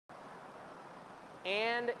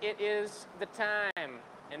And it is the time,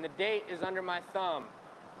 and the date is under my thumb.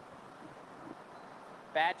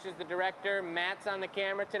 Batch is the director. Matt's on the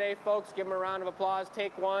camera today, folks. Give him a round of applause.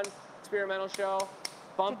 Take one. Experimental show.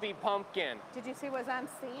 Bumpy Pumpkin. Did you see what was on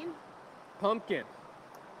scene? Pumpkin.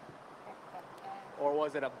 Or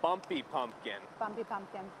was it a bumpy pumpkin? Bumpy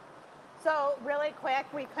Pumpkin. So really quick,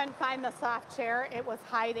 we couldn't find the soft chair. It was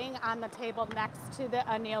hiding on the table next to the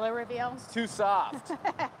annealer reveal. It's too soft.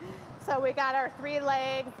 So we got our 3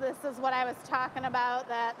 legs. This is what I was talking about,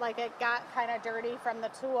 that like it got kind of dirty from the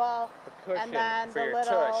tool. The cushion and then for the your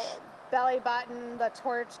little tush. belly button, the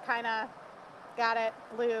torch kind of got it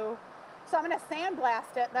blue. So I'm going to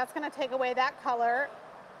sandblast it. That's going to take away that color,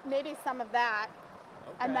 maybe some of that.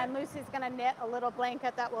 Okay. And then Lucy's going to knit a little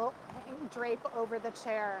blanket that will drape over the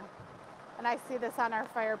chair. And I see this on our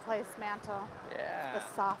fireplace mantle. Yeah.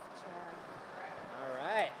 The soft chair. All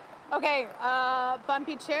right. Okay,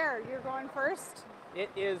 bumpy chair, you're going first. It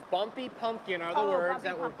is Bumpy Pumpkin are the words Bumpy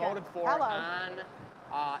that were Pumpkin. voted for Hello.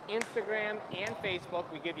 on Instagram and Facebook.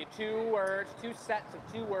 We give you 2 words, 2 sets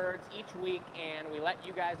of 2 words each week, and we let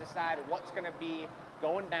you guys decide what's going to be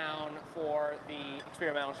going down for the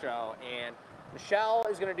experimental show. And Michelle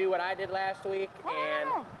is going to do what I did last week,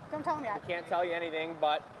 and don't tell me I that. can't tell you anything,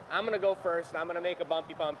 but I'm going to go first. I'm going to make a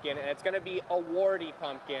Bumpy Pumpkin, and it's going to be a warty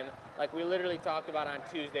pumpkin, like we literally talked about on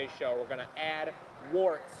Tuesday's show. We're going to add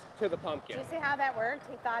warts to the pumpkin. Do you see how that worked?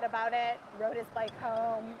 He thought about it, rode his bike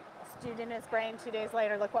home, stewed in his brain. 2 days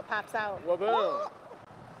later, look what pops out. Well, boom. Well,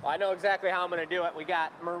 I know exactly how I'm going to do it. We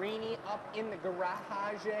got Marini up in the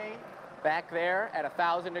garage back there at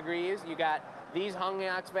 1,000 degrees. You got these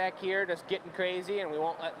hungouts back here just getting crazy, and we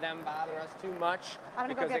won't let them bother us too much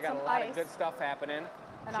because they got a lot of good stuff happening.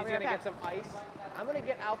 And She's going to get some ice. I'm going to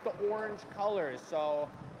get out the orange colors. So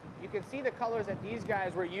you can see the colors that these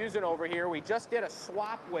guys were using over here. We just did a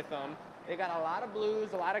swap with them. They got a lot of blues,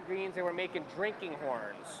 a lot of greens. They were making drinking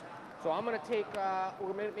horns. So I'm going to take,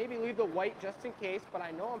 we're going to maybe leave the white just in case, but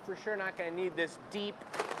I know I'm for sure not going to need this deep,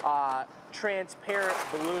 transparent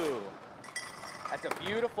blue. That's a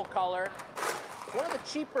beautiful color. It's one of the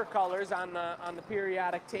cheaper colors on the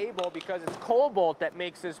periodic table because it's cobalt that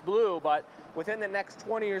makes this blue, but within the next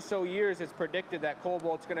 20 or so years, it's predicted that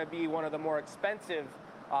cobalt's going to be one of the more expensive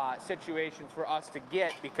situations for us to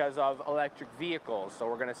get because of electric vehicles. So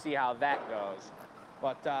we're going to see how that goes.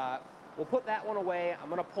 But we'll put that one away. I'm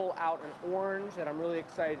going to pull out an orange that I'm really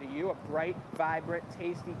excited to use, a bright, vibrant,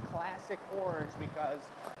 tasty, classic orange, because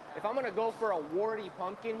if I'm going to go for a warty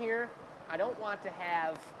pumpkin here, I don't want to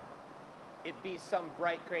have it be some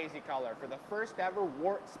bright, crazy color. For the first ever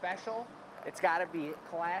wart special, it's got to be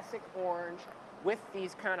classic orange with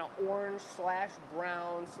these kind of orange /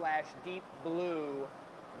 brown / deep blue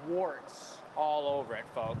warts all over it,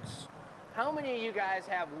 folks. How many of you guys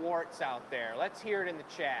have warts out there? Let's hear it in the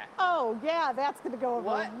chat. Oh, yeah, that's going to go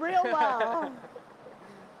over real well.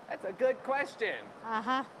 That's a good question.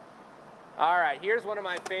 Uh-huh. All right, here's one of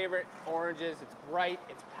my favorite oranges. It's bright,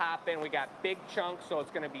 it's popping. We got big chunks, so it's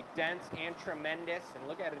going to be dense and tremendous. And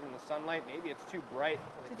look at it in the sunlight. Maybe it's too bright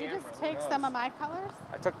for the camera. Did you just take some of my colors?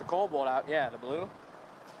 I took the cobalt out. Yeah, the blue.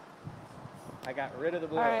 I got rid of the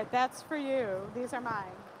blue. All right, that's for you. These are mine.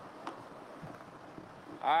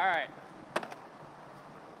 All right.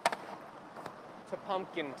 To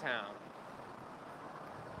Pumpkin Town.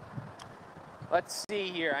 Let's see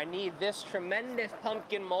here. I need this tremendous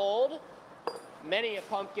pumpkin mold. Many a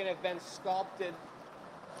pumpkin have been sculpted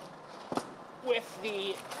with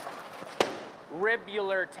the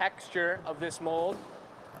ribular texture of this mold.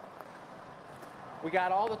 We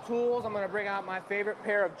got all the tools. I'm going to bring out my favorite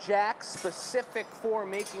pair of jacks specific for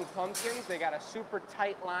making pumpkins. They got a super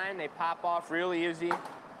tight line. They pop off really easy.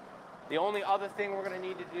 The only other thing we're going to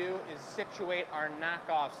need to do is situate our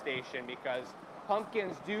knockoff station, because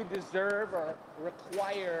pumpkins do deserve or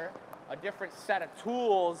require a different set of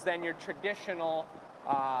tools than your traditional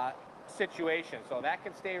situation. So that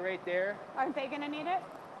can stay right there. Aren't they going to need it?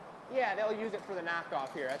 Yeah, they'll use it for the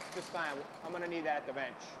knockoff here. That's just fine. I'm going to need that at the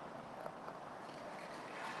bench.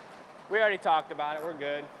 We already talked about it. We're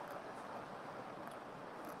good.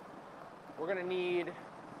 We're going to need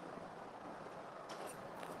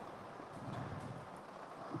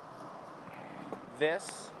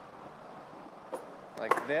this,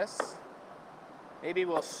 like this. Maybe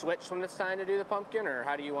we'll switch when it's time to do the pumpkin, or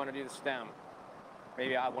how do you want to do the stem?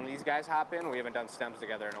 Maybe one of these guys hop in. We haven't done stems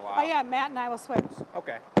together in a while. Oh, yeah, Matt and I will switch.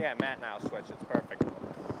 Okay. Yeah, Matt and I will switch. It's perfect.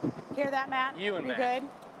 Hear that, Matt? You and Matt. Good?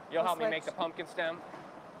 You'll help me switch. make the pumpkin stem.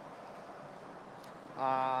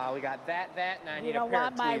 We got that, and I need You a don't pair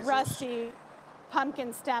want of my tweezers. rusty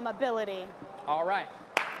pumpkin stem ability. All right.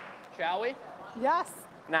 Shall we? Yes.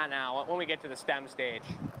 Not now, when we get to the stem stage.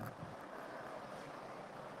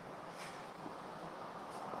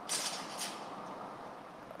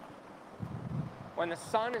 When the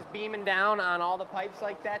sun is beaming down on all the pipes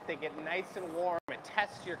like that, they get nice and warm. It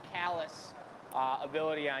tests your callus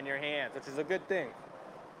ability on your hands, which is a good thing. Is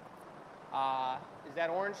that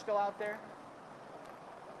orange still out there?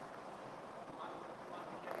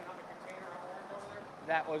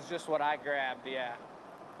 That was just what I grabbed, yeah.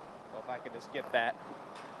 So if I could just get that.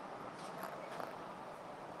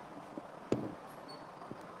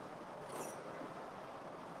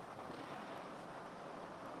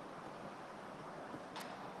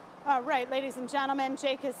 All right, ladies and gentlemen,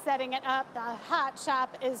 Jake is setting it up. The hot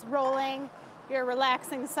shop is rolling. Your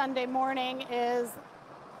relaxing Sunday morning is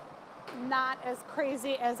not as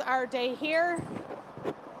crazy as our day here.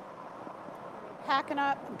 Packing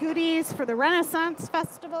up goodies for the Renaissance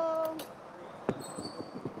Festival.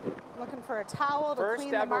 Looking for a towel to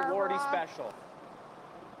clean the marble First ever Wardy off. special.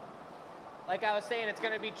 Like I was saying, it's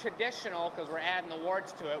going to be traditional because we're adding the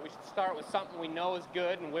warts to it. We should start with something we know is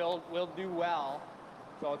good and will do well.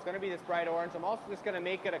 So it's going to be this bright orange. I'm also just going to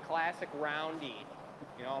make it a classic roundy.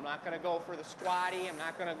 You know, I'm not going to go for the squatty. I'm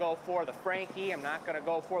not going to go for the Frankie. I'm not going to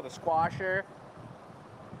go for the squasher.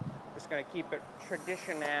 Just going to keep it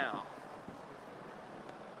traditional.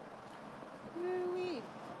 Ooh-wee.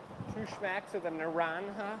 Two schmacks of the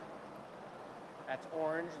naranja. That's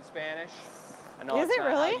orange in Spanish. I know Is it's it not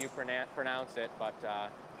really? how you pronounce it, but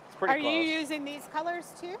it's pretty Are close. you using these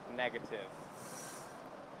colors too? Negative.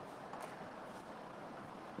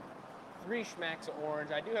 3 schmacks of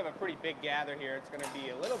orange. I do have a pretty big gather here. It's going to be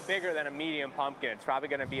a little bigger than a medium pumpkin. It's probably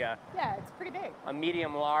going to be a Yeah, it's pretty big.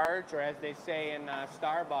 medium large, or as they say in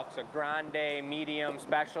Starbucks, a grande medium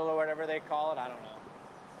special or whatever they call it. I don't know.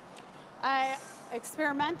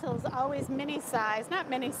 Experimental is always mini size, not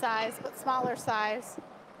mini size, but smaller size.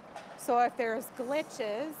 So if there's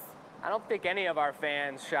glitches, I don't think any of our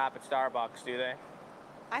fans shop at Starbucks, do they?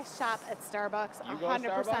 I shop at Starbucks. You go 100%. to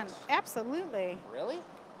Starbucks? Absolutely. Really?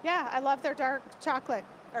 Yeah, I love their dark chocolate,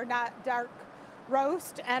 or not dark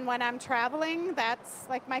roast. And when I'm traveling, that's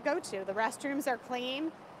like my go-to. The restrooms are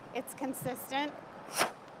clean, it's consistent.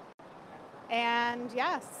 And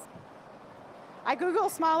yes, I Google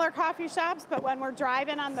smaller coffee shops, but when we're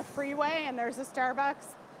driving on the freeway and there's a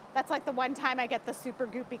Starbucks, that's like the one time I get the super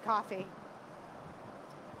goopy coffee.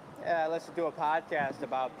 Yeah, let's do a podcast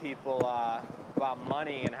about people, about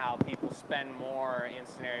money and how people spend more in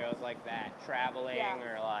scenarios like that, traveling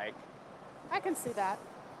or like. I can see that.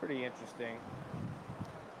 Pretty interesting.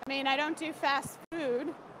 I mean, I don't do fast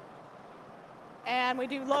food, and we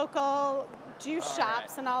do local juice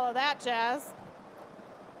shops and all of that jazz.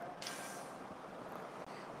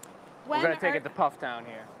 We're gonna take it to Pufftown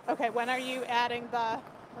here. Okay, when are you adding the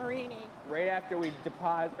Marini? Right after we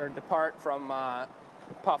depart from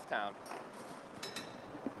Pufftown.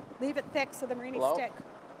 Leave it thick so the Marini Hello? stick.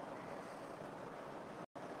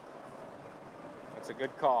 That's a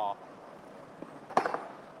good call.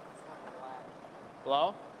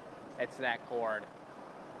 Hello? It's that cord.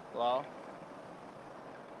 Hello?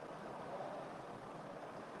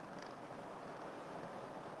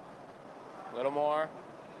 A little more.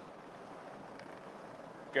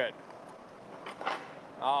 Good.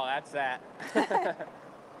 Oh, that's that.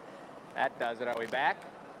 That does it. Are we back?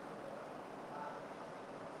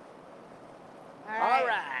 All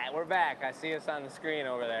right, we're back. I see us on the screen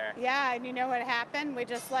over there. Yeah, and you know what happened? We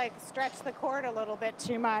just like stretched the cord a little bit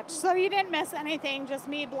too much. So you didn't miss anything, just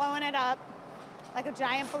me blowing it up like a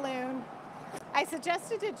giant balloon. I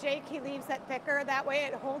suggested to Jake he leaves it thicker. That way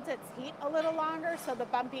it holds its heat a little longer so the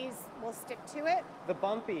bumpies will stick to it. The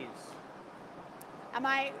bumpies. Am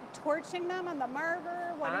I torching them on the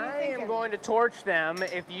marver? What are you I thinking? am going to torch them.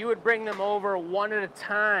 If you would bring them over one at a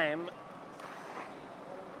time,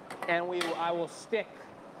 and I will stick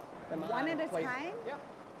them One on at a place. time? Yep.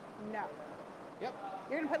 No. Yep.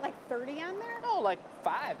 You're gonna put like 30 on there? No, like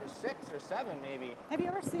 5 or 6 or 7 maybe. Have you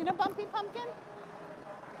ever seen a bumpy pumpkin?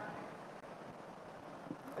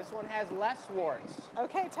 This one has less warts.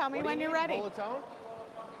 Okay, tell me What do when you you're need? ready. Bolatone?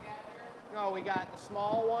 No, we got the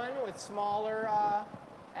small one with smaller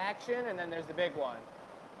action, and then there's the big one.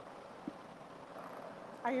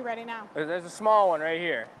 Are you ready now? There's a small one right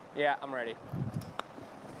here. Yeah, I'm ready.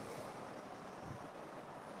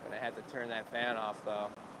 Gonna have to turn that fan off though.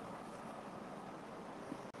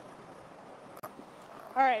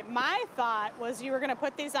 All right, my thought was you were gonna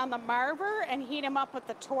put these on the marver and heat them up with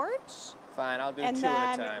the torch. Fine, I'll do and 2 then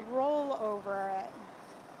at a time. roll over it.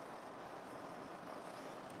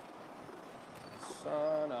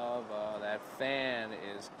 Son of a, that fan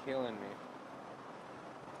is killing me.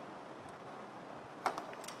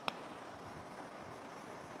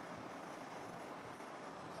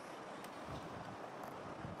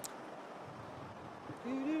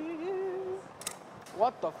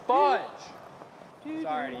 What the fudge?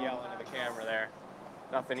 Sorry to yell into the camera there.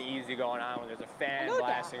 Nothing easy going on when there's a fan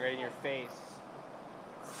blasting right in your face.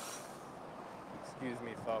 Excuse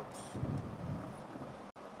me, folks.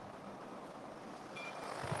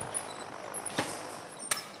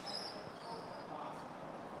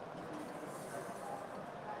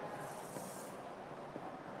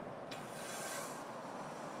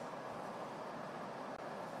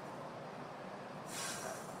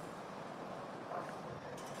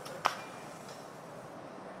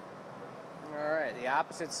 The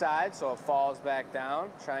opposite side, so it falls back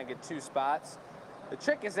down. Try and get 2 spots. The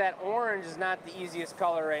trick is that orange is not the easiest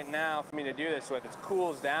color right now for me to do this with. It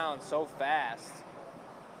cools down so fast.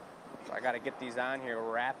 So I got to get these on here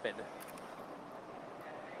rapid.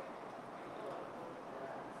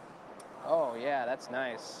 Oh yeah, that's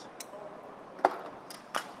nice. I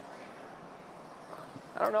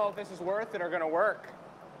don't know if this is worth it or gonna work.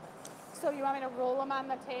 So you want me to roll them on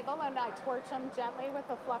the table and I torch them gently with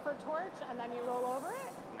a fluffer torch and then you roll over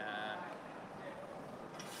it? Nah.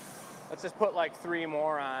 Let's just put like 3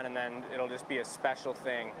 more on and then it'll just be a special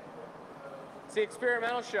thing. It's the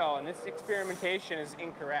experimental show and this experimentation is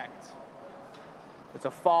incorrect. It's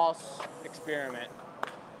a false experiment.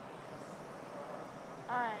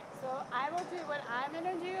 All right, so I will do what I'm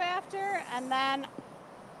gonna do after and then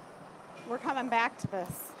we're coming back to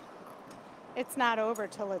this. It's not over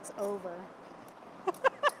till it's over.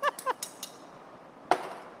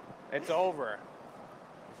 It's over,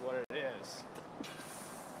 is what it is.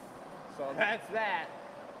 So that's that.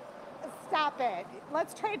 Stop it.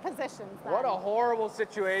 Let's trade positions then. What a horrible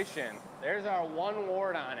situation. There's our 1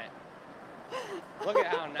 wart on it. Look at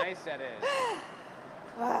how nice that is.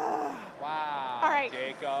 Wow. All right.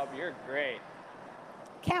 Jacob, you're great.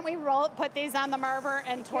 Can't we put these on the marver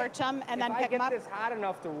and torch them and then pick them up? If I get this hot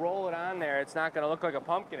enough to roll it on there, it's not going to look like a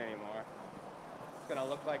pumpkin anymore. It's going to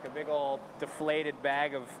look like a big old deflated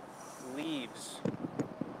bag of leaves.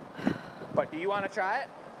 But do you want to try it?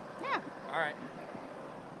 Yeah. All right.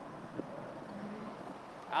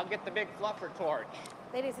 I'll get the big fluffer torch.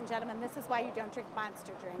 Ladies and gentlemen, this is why you don't drink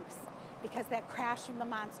monster drinks, because that crash from the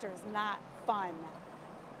monster is not fun.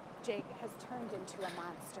 Jake has turned into a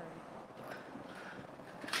monster.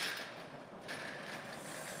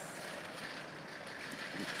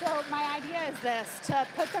 So my idea is this, to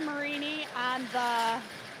put the Marini on the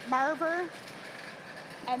marver,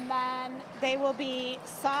 and then they will be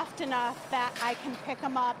soft enough that I can pick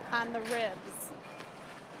them up on the ribs.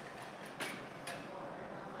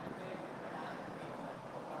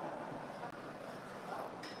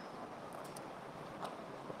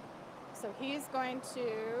 So he's going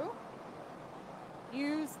to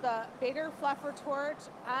use the bigger fluffer torch.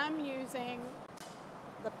 I'm using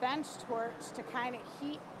the bench torch to kind of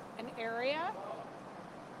heat an area.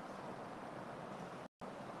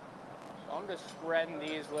 So I'm just spreading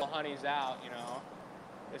these little honeys out, you know.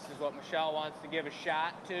 This is what Michelle wants to give a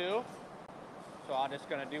shot to. So I'm just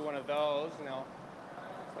gonna do one of those, and they'll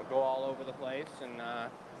go all over the place. And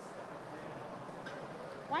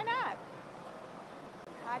why not?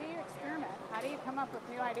 How do you experiment? How do you come up with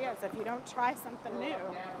new ideas if you don't try something new?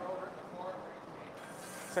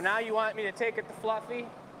 So now you want me to take it to Fluffy?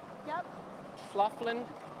 Yep. Flufflin.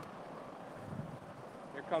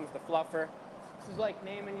 Here comes the fluffer. This is like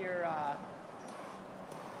naming your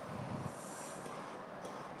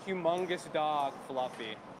humongous dog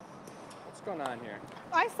Fluffy. What's going on here?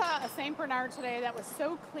 I saw a St. Bernard today that was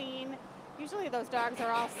so clean. Usually those dogs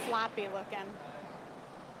are all sloppy looking.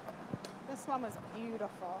 This one was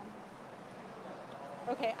beautiful.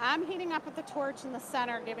 Okay, I'm heating up with the torch in the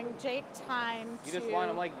center, giving Jake time to... You just want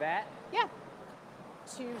them like that? Yeah.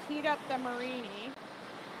 To heat up the Marini.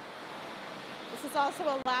 This is also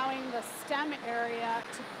allowing the stem area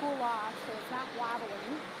to cool off so it's not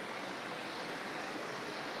wobbling.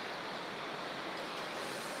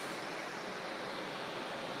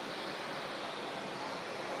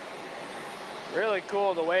 Really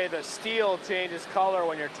cool the way the steel changes color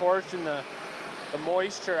when you're torching the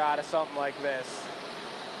moisture out of something like this.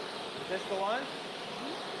 Is this the one?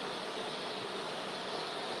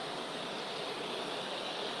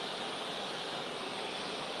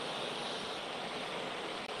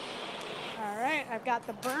 All right, I've got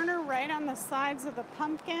the burner right on the sides of the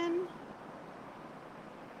pumpkin.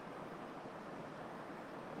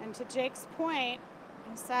 And to Jake's point,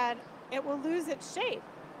 he said it will lose its shape.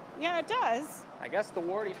 Yeah, it does. I guess the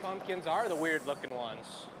warty pumpkins are the weird looking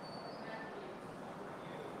ones.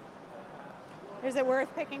 Is it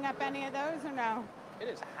worth picking up any of those or no? It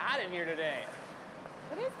is hot in here today.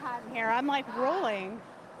 It is hot in here. I'm like rolling.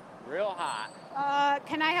 Real hot.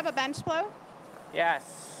 Can I have a bench blow?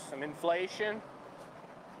 Yes, some inflation.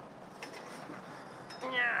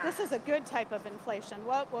 This is a good type of inflation.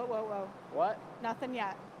 Whoa, whoa, whoa, whoa. What? Nothing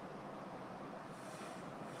yet.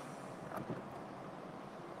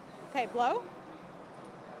 Okay, blow.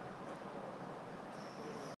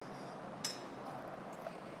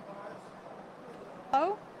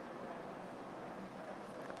 Blow.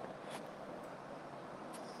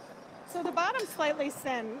 So the bottom's slightly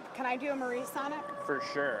thin. Can I do a Maurice on it? For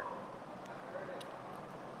sure.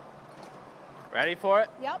 Ready for it?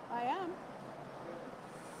 Yep, I am.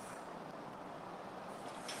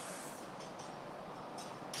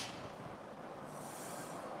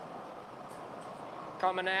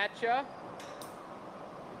 Coming at ya.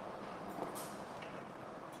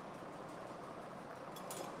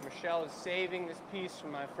 Michelle is saving this piece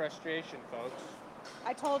from my frustration, folks.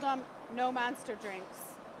 I told them no monster drinks.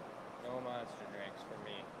 No monster drinks for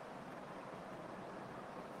me.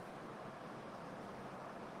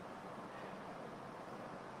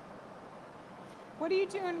 What are you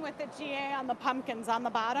doing with the GA on the pumpkins on the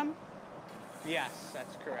bottom? Yes,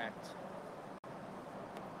 that's correct.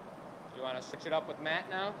 You want to switch it up with Matt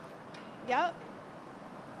now? Yep.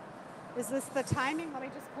 Is this the timing? Let me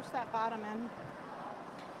just push that bottom in.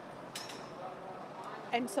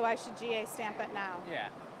 And so I should GA stamp it now. Yeah.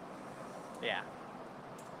 Yeah.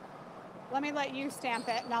 Let me let you stamp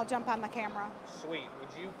it and I'll jump on the camera. Sweet. Would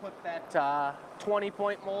you put that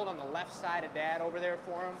 20-point mold on the left side of Dad over there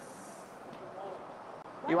for him?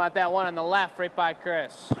 What? You want that one on the left, right by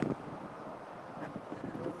Chris.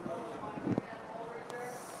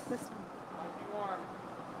 This one.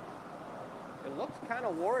 It looks kind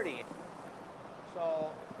of warty.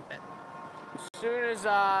 So, as soon as,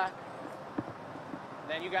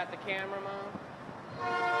 then you got the camera mount.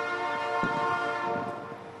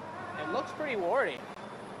 It looks pretty warty.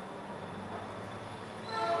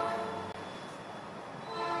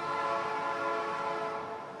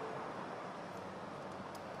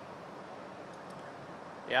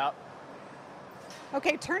 Yep.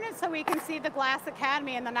 Okay, turn it so we can see the Glass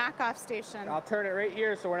Academy and the knockoff station. I'll turn it right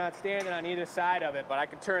here so we're not standing on either side of it, but I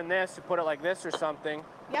can turn this and put it like this or something.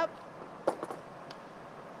 Yep.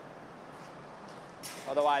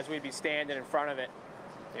 Otherwise, we'd be standing in front of it,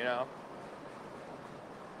 you know?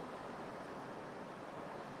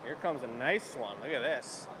 Here comes a nice one. Look at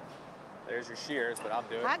this. There's your shears, but I'll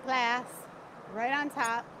do it. Hot glass, right on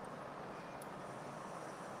top.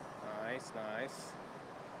 Nice, nice.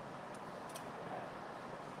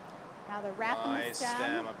 Now the wrapping Nice stem.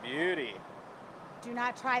 stem, a beauty. Do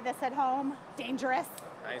not try this at home. Dangerous.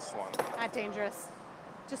 Nice one. Not dangerous,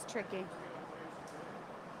 just tricky.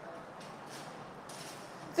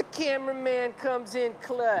 The cameraman comes in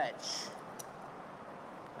clutch.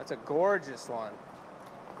 That's a gorgeous one.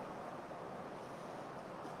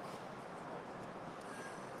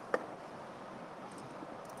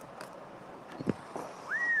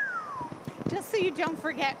 Just so you don't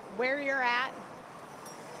forget where you're at.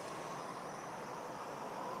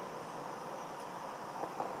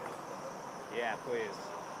 Yeah, please.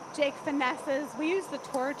 Jake finesses. We use the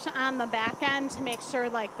torch on the back end to make sure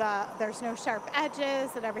like there's no sharp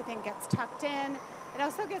edges, that everything gets tucked in. It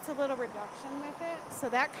also gets a little reduction with it. So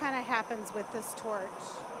that kind of happens with this torch.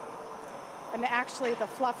 And actually the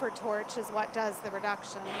fluffer torch is what does the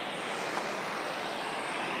reduction.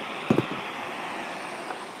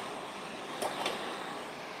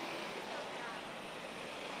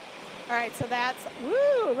 All right, so that's,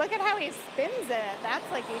 woo, look at how he spins it.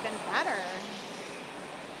 That's like even better.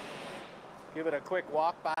 Give it a quick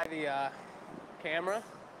walk by the camera.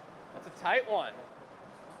 That's a tight one.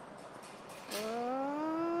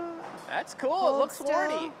 That's cool. It looks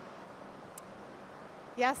warty.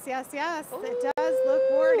 Yes, yes, yes. Ooh. It does look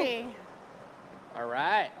warty. All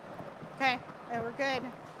right. Okay, yeah, we're good.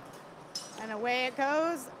 And away it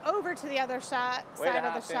goes over to the other side of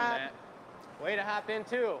the shot. Matt. Way to hop in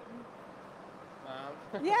too.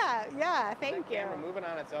 Yeah, thank you. Is that camera moving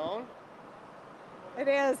on its own? It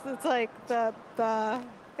is. It's like the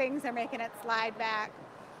things are making it slide back.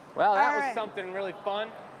 Well, that All was right. something really fun.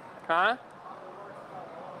 Huh?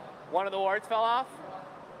 One of the warts fell off?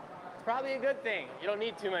 It's probably a good thing. You don't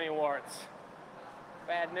need too many warts.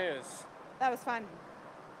 Bad news. That was fun.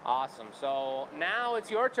 Awesome. So now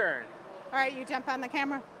it's your turn. All right, you jump on the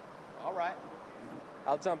camera. All right.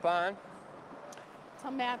 I'll jump on.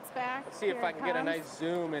 Till Matt's back. Let's see if Here I it can get a comes. nice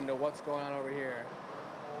zoom into what's going on over here.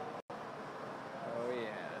 Oh,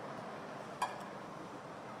 yeah.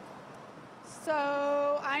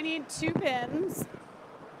 So I need 2 pins.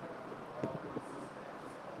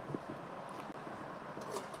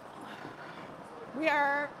 We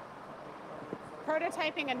are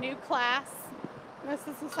prototyping a new class. This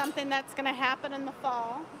is something that's going to happen in the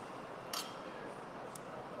fall.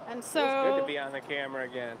 And It's good to so, be on the camera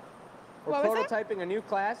again. We're What was it? prototyping a new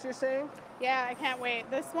class, you're saying? yeah, I can't wait.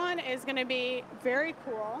 This one is going to be very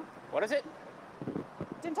cool. What is it?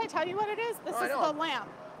 Didn't I tell you what it is? This I is know. the lamp.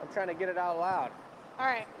 I'm trying to get it out loud. All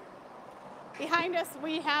right. Behind us,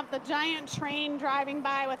 we have the giant train driving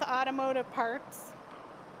by with automotive parts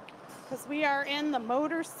because we are in the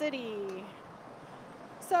Motor City.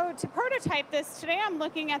 So to prototype this, today I'm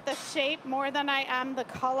looking at the shape more than I am the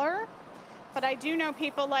color, but I do know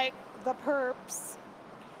people like the perps.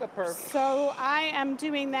 The perp. So I am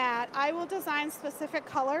doing that. I will design specific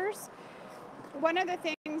colors. One of the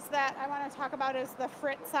things that I want to talk about is the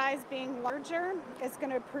frit size being larger is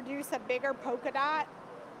going to produce a bigger polka dot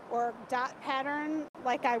or dot pattern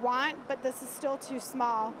like I want, but this is still too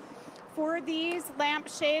small. For these lamp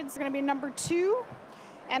shades, going to be number 2,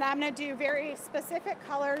 and I'm going to do very specific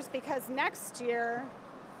colors because next season,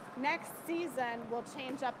 we'll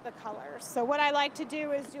change up the colors. So what I like to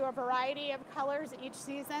do is do a variety of colors each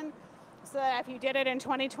season so that if you did it in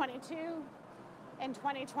 2022, in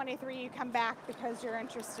 2023 you come back because you're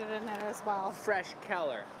interested in it as well. Fresh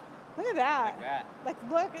color. Look at that. Like that.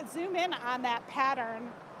 Like, look, zoom in on that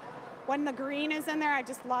pattern. When the green is in there, I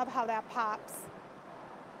just love how that pops.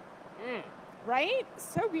 Right?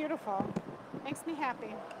 So beautiful. Makes me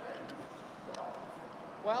happy.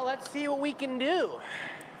 Well, let's see what we can do.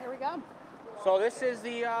 Here we go. So this is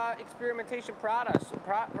the experimentation product.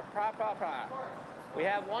 We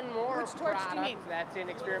have one more Which torch do you need? product that's in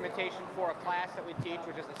experimentation for a class that we teach,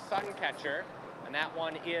 which is a sun catcher. And that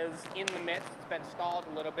one is in the midst. It's been stalled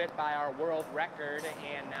a little bit by our world record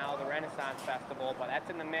and now the Renaissance Festival, but that's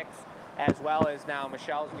in the mix, as well as now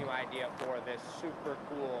Michelle's new idea for this super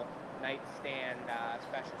cool nightstand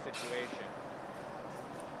special situation.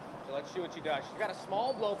 So let's see what she does. She's got a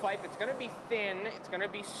small blowpipe. It's going to be thin, it's going to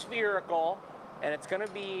be spherical, and it's going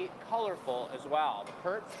to be colorful as well. The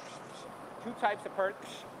perks, 2 types of perks.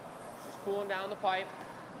 She's cooling down the pipe.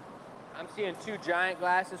 I'm seeing 2 giant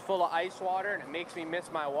glasses full of ice water, and it makes me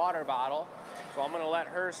miss my water bottle. So I'm going to let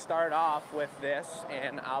her start off with this,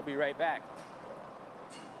 and I'll be right back.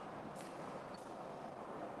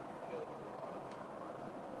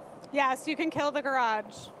 Yes, you can kill the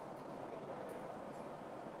garage.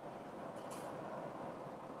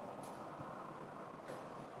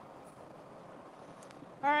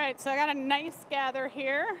 All right, so I got a nice gather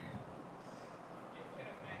here.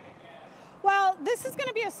 Well, this is going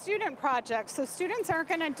to be a student project, so students aren't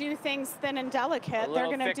going to do things thin and delicate. They're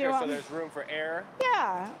going to do them. So there's room for air.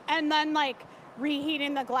 Yeah, and then like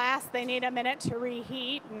reheating the glass, they need a minute to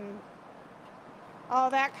reheat and all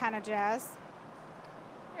that kind of jazz.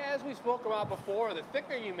 Yeah, as we spoke about before, the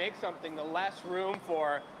thicker you make something, the less room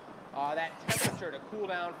for that temperature to cool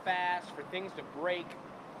down fast, for things to break,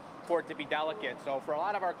 for it to be delicate. So for a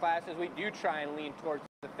lot of our classes, we do try and lean towards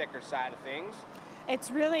the thicker side of things.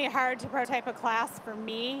 It's really hard to prototype a class for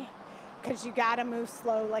me because you got to move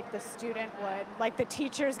slow like the student would. Like the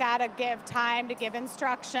teacher's got to give time to give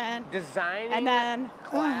instruction. Designing and then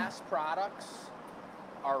class products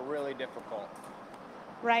are really difficult.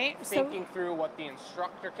 Right? Thinking through what the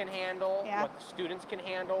instructor can handle, Yeah. what the students can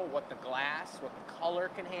handle, what the glass, what the color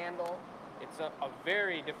can handle. It's a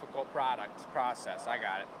very difficult process. I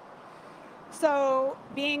got it. So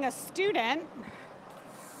being a student,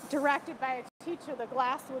 directed by a teacher, the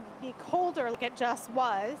glass would be colder like it just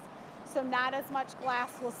was, so not as much glass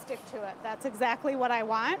will stick to it. That's exactly what I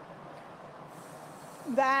want.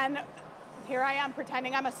 Then here I am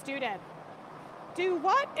pretending I'm a student. Do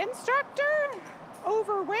what, instructor?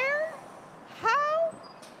 Over where? How?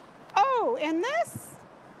 Oh, in this?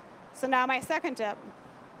 So now my second tip.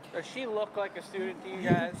 Does she look like a student to you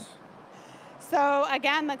guys? So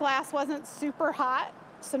again, the glass wasn't super hot,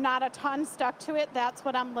 so not a ton stuck to it. That's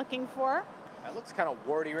what I'm looking for. That looks kind of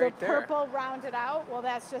warty right The there. purple rounded out, well,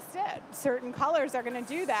 that's just it. Certain colors are going to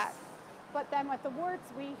do that. But then with the warts,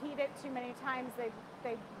 we heat it too many times,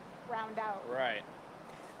 they round out. Right.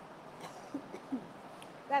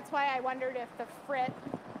 That's why I wondered if the frit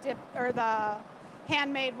dip or the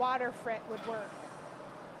handmade water frit would work.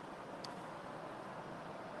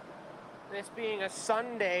 This being a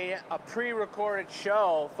Sunday, a pre-recorded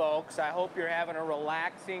show, folks, I hope you're having a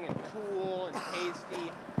relaxing and cool and tasty,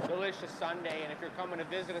 delicious Sunday. And if you're coming to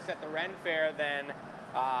visit us at the Ren Fair, then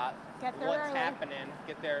Get there what's early. happening?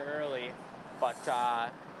 Get there early. But yeah,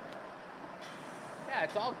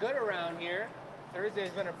 it's all good around here.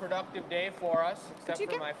 Thursday's been a productive day for us,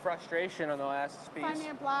 except for my frustration on the last piece. Find me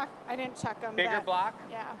a block. I didn't check them. Bigger block?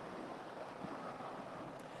 Yeah.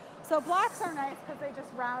 So blocks are nice because they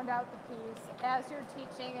just round out the piece. As you're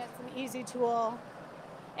teaching, it's an easy tool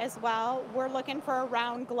as well. We're looking for a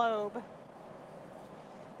round globe.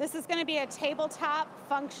 This is going to be a tabletop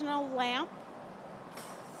functional lamp.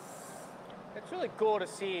 It's really cool to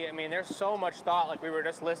see. I mean, there's so much thought, like we were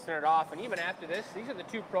just listing it off. And even after this, these are the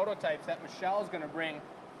 2 prototypes that Michelle's going to bring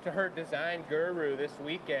to her design guru this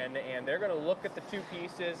weekend. And they're going to look at the 2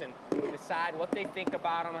 pieces and decide what they think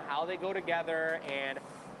about them, how they go together, and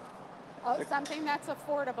something that's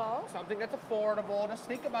affordable. Something that's affordable. Just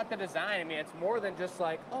think about the design. I mean, it's more than just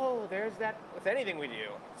like, oh, there's that. With anything we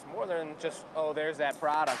do, it's more than just, oh, there's that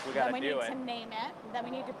product. We got to do it. Then we need to name it. Then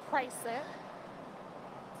we need to price it.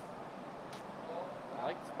 I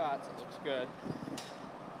like the spots. It looks good.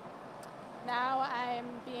 Now I'm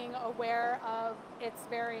being aware of it's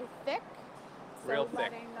very thick. So Real thick.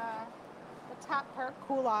 letting the top part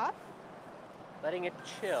cool off. Letting it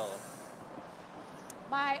chill.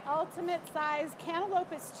 My ultimate size,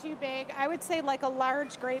 cantaloupe is too big. I would say like a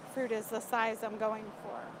large grapefruit is the size I'm going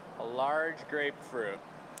for. A large grapefruit.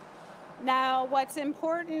 Now, what's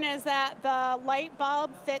important is that the light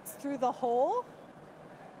bulb fits through the hole.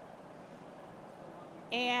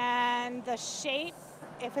 And the shape,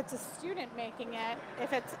 if it's a student making it,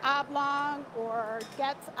 if it's oblong or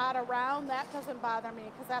gets out of round, that doesn't bother me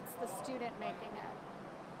because that's the student making it.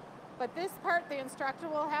 But this part the instructor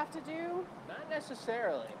will have to do. Not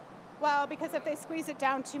necessarily. Well, because if they squeeze it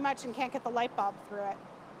down too much and can't get the light bulb through it.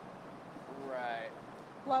 Right.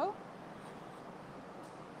 Blow.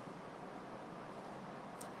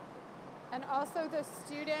 And also the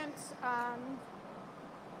student,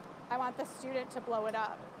 I want the student to blow it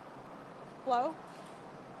up. Blow.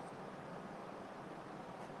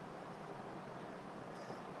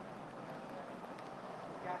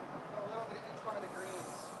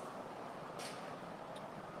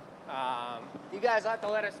 You guys have to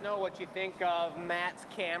let us know what you think of Matt's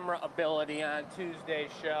camera ability on Tuesday's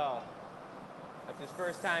show. That's his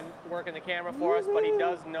first time working the camera for us, but he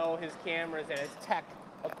does know his cameras and his tech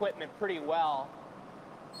equipment pretty well.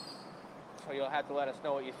 So you'll have to let us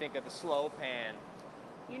know what you think of the slow pan.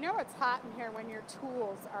 You know it's hot in here when your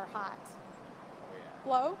tools are hot. Oh, yeah.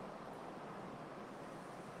 Blow.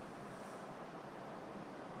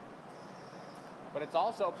 But it's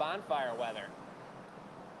also bonfire weather.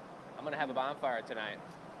 I'm gonna have a bonfire tonight.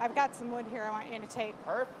 I've got some wood here I want you to take.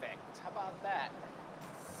 Perfect. How about that?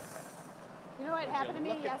 You know what happened to me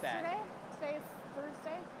Look at that. yesterday? Today's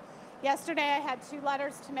Thursday. Yesterday I had 2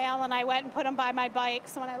 letters to mail and I went and put them by my bike.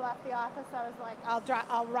 So when I left the office, I was like,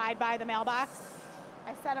 I'll ride by the mailbox.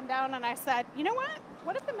 I set them down and I said, you know what?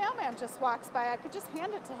 What if the mailman just walks by? I could just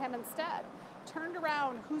hand it to him instead. Turned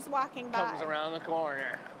around, who's walking by? Comes around the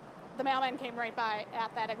corner. The mailman came right by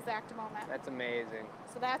at that exact moment. That's amazing.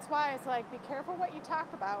 So that's why it's like, be careful what you talk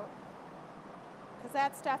about. Because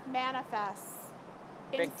that stuff manifests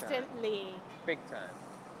Big time. instantly. Big time.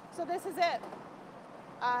 So this is it.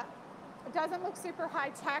 It doesn't look super high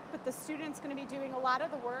tech, but the student's going to be doing a lot of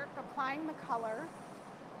the work, applying the color.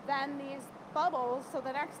 Then these bubbles, so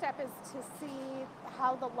the next step is to see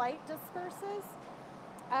how the light disperses.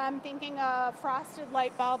 I'm thinking a frosted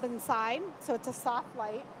light bulb inside, so it's a soft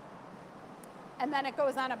light. And then it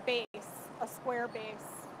goes on a base, a square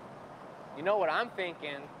base. You know what I'm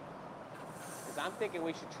thinking? Is I'm thinking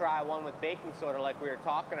we should try one with baking soda like we were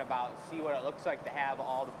talking about, see what it looks like to have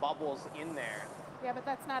all the bubbles in there. Yeah, but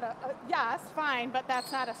that's not yes, fine, but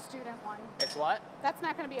that's not a student one. It's what? That's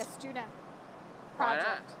not going to be a student Why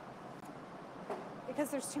project. not? Because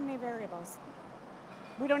there's too many variables.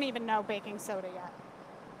 We don't even know baking soda yet.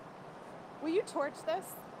 Will you torch this?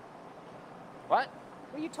 What?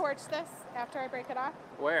 Will you torch this after I break it off?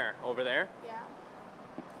 Where? Over there? Yeah.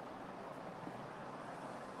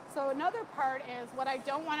 So another part is what I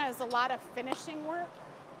don't want is a lot of finishing work.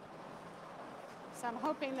 So I'm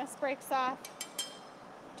hoping this breaks off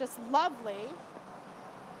just lovely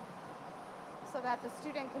so that the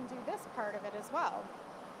student can do this part of it as well.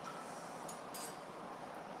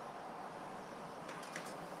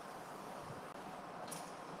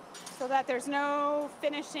 So that there's no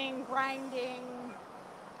finishing, grinding,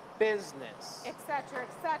 Business. etc.,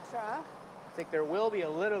 etc. I think there will be a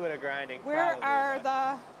little bit of grinding. Where probably, are but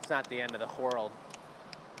the... It's not the end of the world.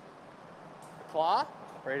 The claw?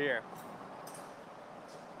 Right here.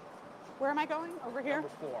 Where am I going? Over here? Number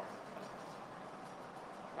 4.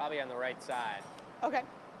 Probably on the right side. Okay.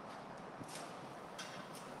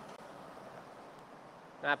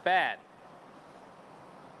 Not bad.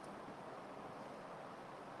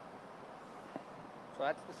 So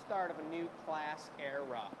that's the start of a new class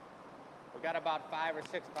era. We've got about 5 or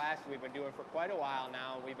 6 classes we've been doing for quite a while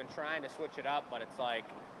now. We've been trying to switch it up, but it's like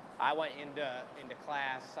I went into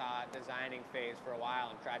class designing phase for a while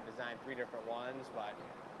and tried to design 3 different ones, but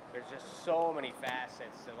There's just so many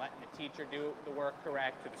facets to letting the teacher do the work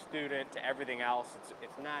correct, to the student, to everything else.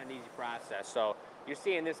 It's not an easy process. So you're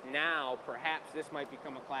seeing this now. Perhaps this might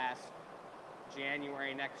become a class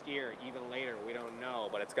January next year, even later. We don't know,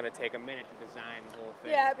 but it's going to take a minute to design the whole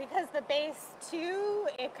thing. Yeah, because the base too,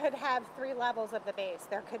 it could have 3 levels of the base.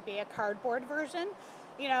 There could be a cardboard version,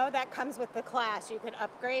 you know, that comes with the class. You could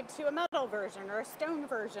upgrade to a metal version or a stone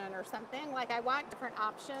version or something. Like, I want different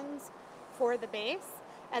options for the base.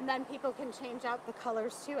 And then people can change out the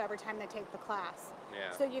colors too every time they take the class.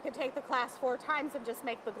 Yeah. So you could take the class 4 times and just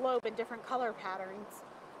make the globe in different color patterns.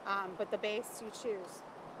 But the base you choose.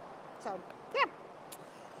 So, yeah.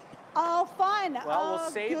 All fun. Well, we'll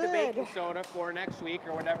save the good. baking soda for next week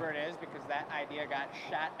or whatever it is, because that idea got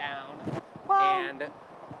shot down. Well, and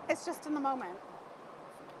it's just in the moment.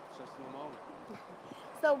 it's just in the moment.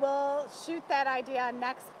 So we'll shoot that idea on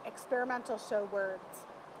next experimental show words.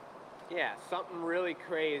 Yeah, something really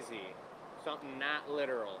crazy. Something not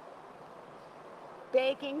literal.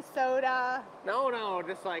 Baking soda. No,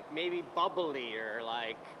 just like maybe bubbly or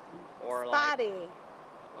like, Spotty.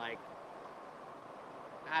 like,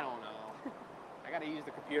 I don't know. I gotta use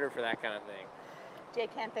the computer for that kind of thing. Jay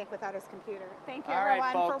can't think without his computer. Thank you All right,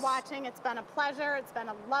 everyone for folks. watching. It's been a pleasure. It's been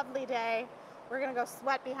a lovely day. We're gonna go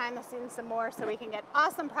sweat behind the scenes some more so we can get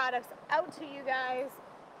awesome products out to you guys.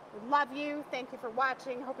 We love you. Thank you for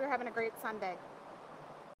watching. Hope you're having a great Sunday.